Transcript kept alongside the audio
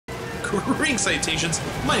Greetings, citations.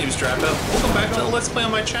 My name is DrapPep. Welcome back to the Let's Play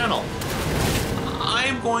on my channel. I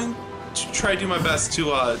am going to try to do my best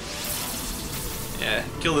to,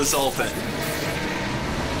 kill this elephant.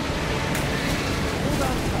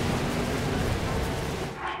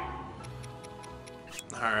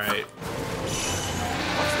 Alright.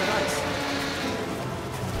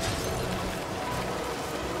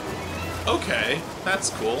 Okay, that's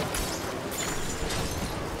cool.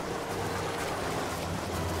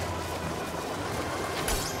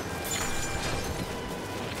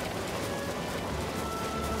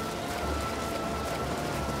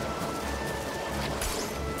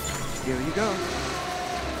 Here you go.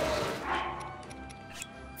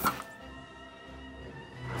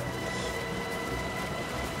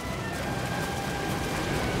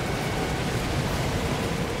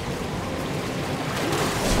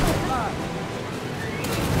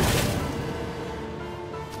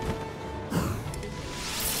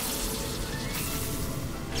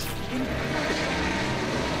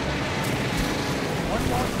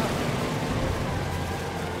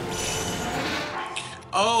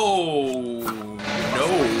 Oh, no.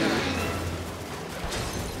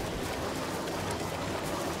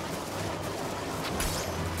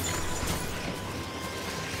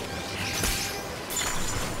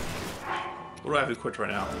 What do I have equipped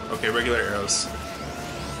right now? Okay, regular arrows.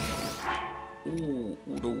 Ooh,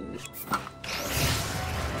 no.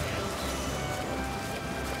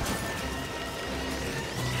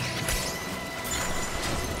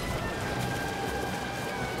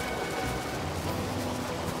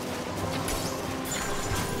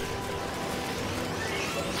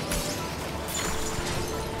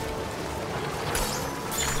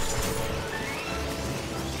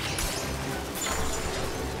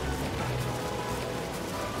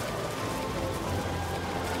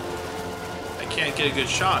 Can't get a good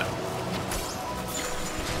shot.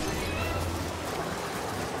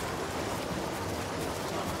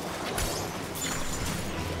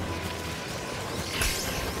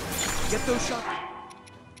 Get those shots.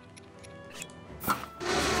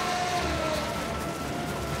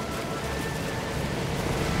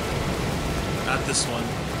 Not this one.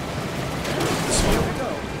 This one. Here we go.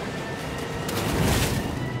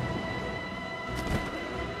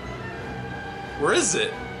 Where is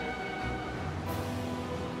it?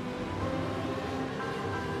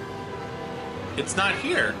 It's not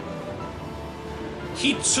here.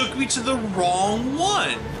 He took me to the wrong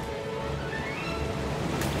one.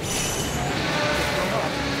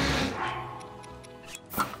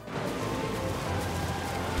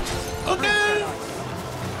 Okay.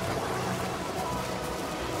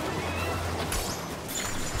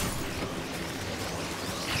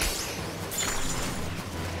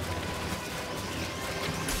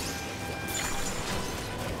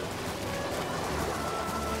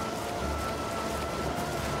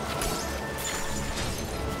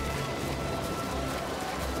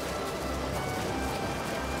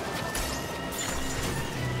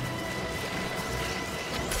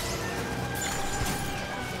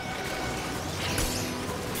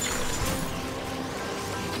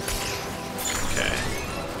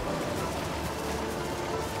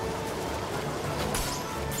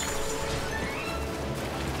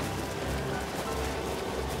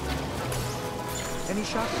 Any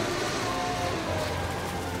shot?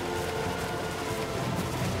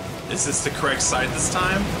 Is this the correct side this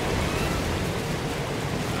time?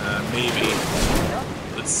 Maybe.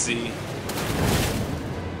 Let's see.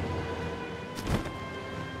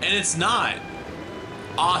 And it's not.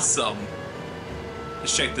 Awesome.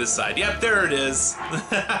 Let's check this side. Yep, there it is.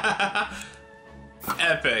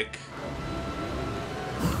 Epic.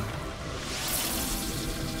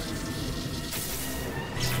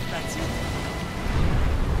 That's it.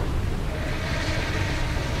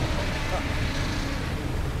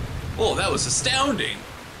 Oh, that was astounding.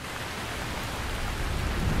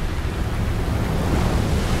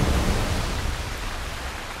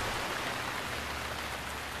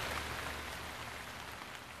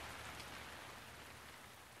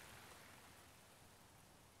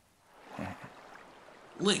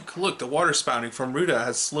 Link, look, the water spouting from Ruta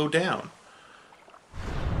has slowed down.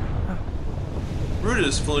 Ruta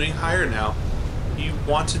is floating higher now. You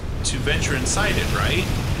wanted to venture inside it, right?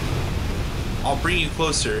 I'll bring you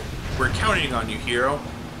closer. We're counting on you, hero.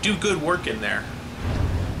 Do good work in there.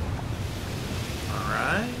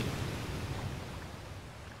 Alright.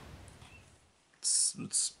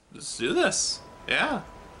 Let's do this. Yeah.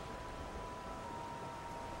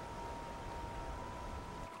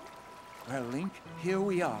 Well, Link, here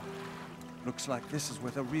we are. Looks like this is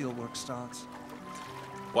where the real work starts.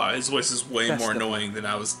 Wow, his voice is way Best more of annoying than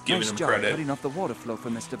I was giving Nice him job credit. cutting off the water flow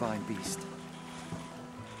from this divine beast.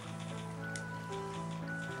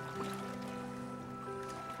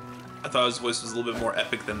 I thought his voice was a little bit more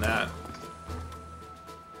epic than that.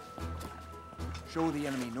 Show the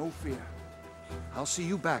enemy no fear. I'll see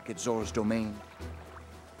you back at Zor's domain.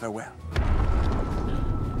 Farewell.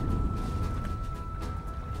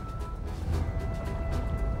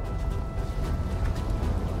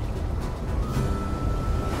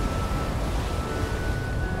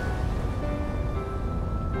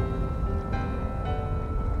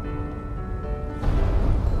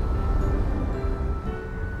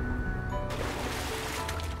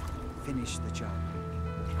 Finish the job.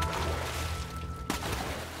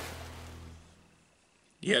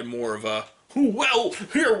 He had more of a, well,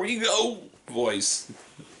 here we go voice.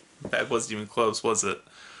 That wasn't even close, was it?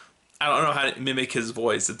 I don't know how to mimic his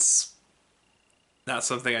voice. It's not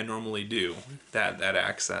something I normally do, that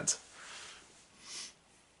accent.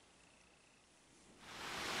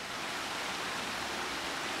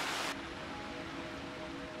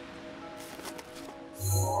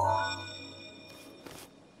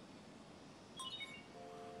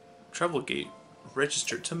 Travel gate.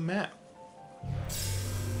 Register to map.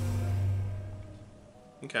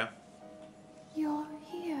 Okay. You're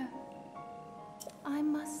here. I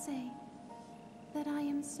must say that I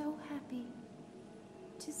am so happy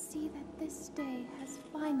to see that this day has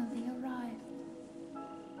finally arrived.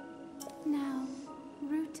 Now,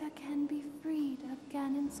 Ruta can be freed of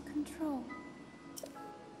Ganon's control.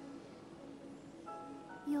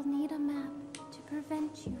 You'll need a map to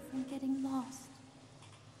prevent you from getting lost.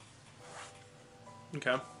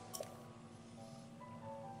 Okay.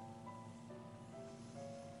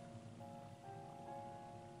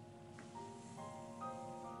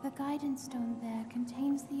 The guidance stone there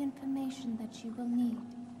contains the information that you will need.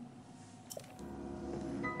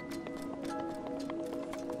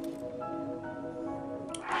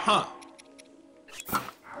 Huh.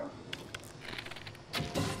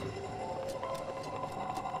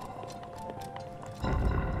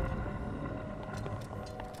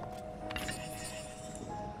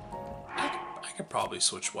 I could probably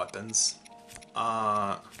switch weapons.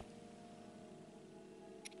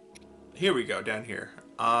 Here we go, down here.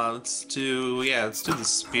 Let's do the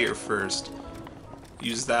spear first.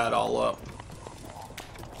 Use that all up.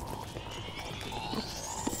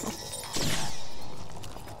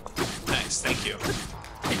 Nice, thank you.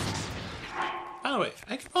 By the way,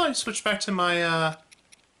 I could probably switch back to my,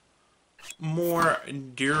 more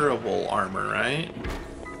durable armor, right?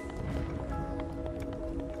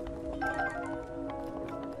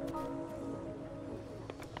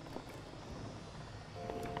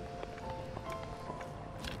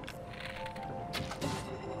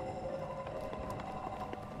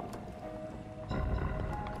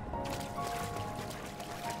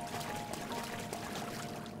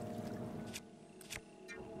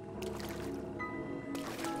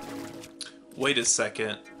 Wait a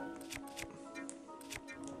second.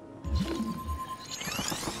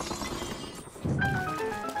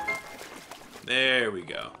 There we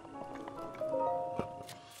go.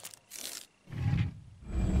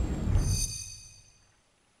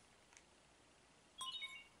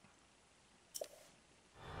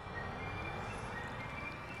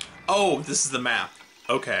 Oh, this is the map.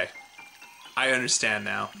 Okay. I understand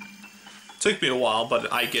now. Took me a while,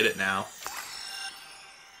 but I get it now.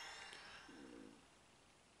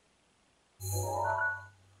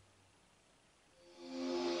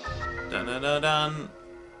 Dun dun dun dun.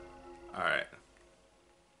 Alright.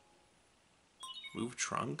 Move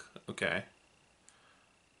trunk? Okay.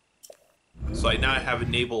 So I now have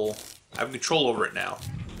I have control over it now.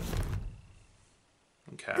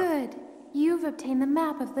 Okay. Good. You've obtained the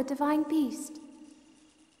map of the divine beast.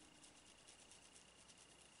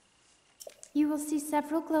 You will see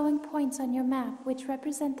several glowing points on your map which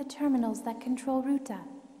represent the terminals that control Ruta.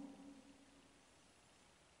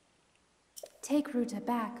 Take Ruta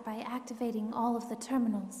back by activating all of the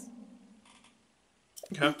terminals.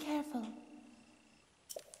 Okay. Be careful.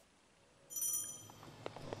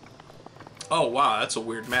 Oh wow, that's a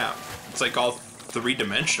weird map. It's like all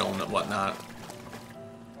three-dimensional and whatnot.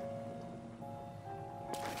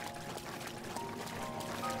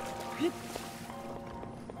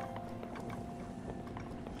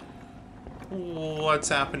 What's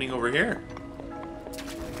happening over here?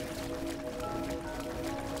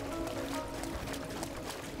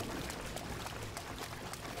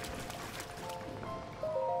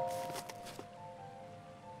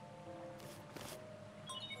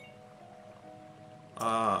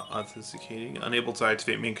 Authenticating. Unable to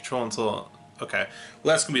activate main control until... Okay.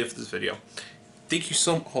 Well, that's going to be it for this video. thank you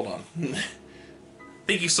so... Hold on.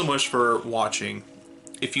 Thank you so much for watching.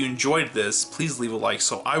 If you enjoyed this, please leave a like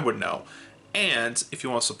so I would know. And if you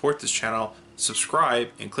want to support this channel, subscribe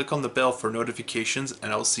and click on the bell for notifications,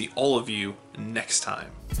 and I'll see all of you next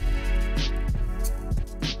time.